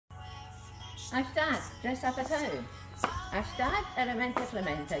Hashtag dress up at home. Hashtag Elemente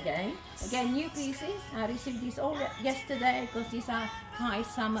Clemente again. Again, new pieces. I received these all yesterday because these are high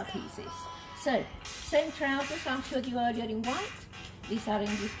summer pieces. So, same trousers I showed you earlier in white. These are in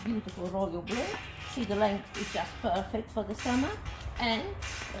this beautiful royal blue. See, the length is just perfect for the summer. And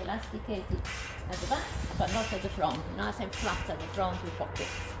elasticated at the back, but not at the front. Nice and flat at the front with pockets.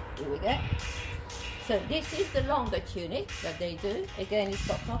 Here we go. So this is the longer tunic that they do. Again, it's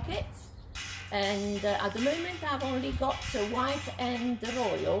got pockets. And at the moment I've only got white and the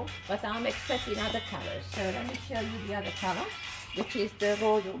royal, but I'm expecting other colours. So let me show you the other colour, which is the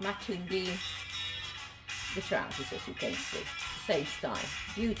royal matching the trousers, as you can see. Same style.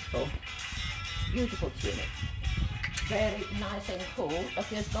 Beautiful, beautiful tunic. Very nice and cool, but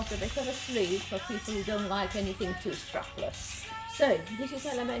it's got a bit of a sleeve for people who don't like anything too strapless. So this is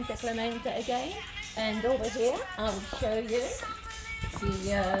Elemente Clemente again, and over here I will show you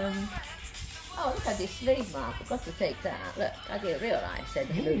the oh, look at this sleeve mark. I've got to take that out. Look, I didn't realise that.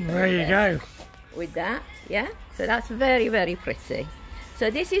 There you go. With that, yeah. So that's very, very pretty. So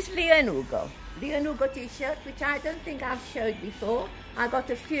this is Leo Ugo. Leo Ugo t-shirt, which I don't think I've showed before. I got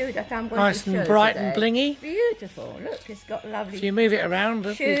a few that I'm going to show Nice and bright today. and blingy. Beautiful. Look, it's got lovely. If you move it around,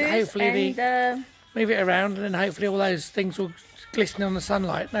 hopefully and, move it around, and then hopefully all those things will glisten on the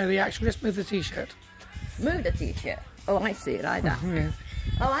sunlight. No, the actual, just move the t-shirt. Move the t-shirt. Oh, I see it like that. Yeah.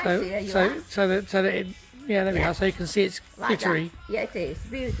 Oh, I see. There you are. So that it, yeah, there we are. So you can see it's Like glittery. that. Yeah, it is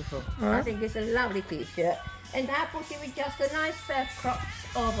beautiful. Right. I think it's a lovely t-shirt, and I put it with just a nice pair of crops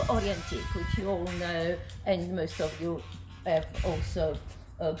of Orientique, which you all know, and most of you have also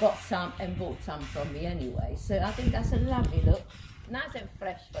got some and bought some from me anyway. So I think that's a lovely look, nice and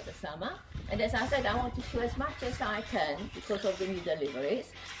fresh for the summer. And as I said, I want to show as much as I can because of the new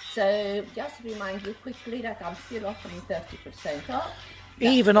deliveries. So just remind you quickly that I'm still offering 30% off.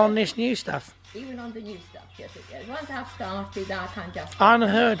 Even on this new stuff. Even on the new stuff, yes. Once I've started, I can just...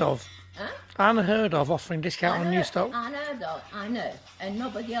 Unheard of. Huh? Unheard of offering discount on new stock. Unheard of, I know. And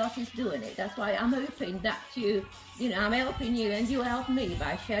nobody else is doing it. That's why I'm hoping that you know, I'm helping you and you help me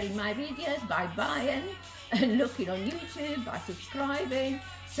by sharing my videos, by buying and looking on YouTube, by subscribing.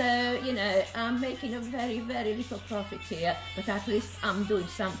 So, you know, I'm making a very, very little profit here, but at least I'm doing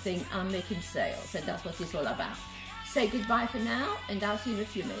something, I'm making sales, and that's what it's all about. Say goodbye for now, and I'll see you in a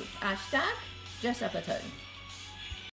few minutes. Hashtag dress up at home.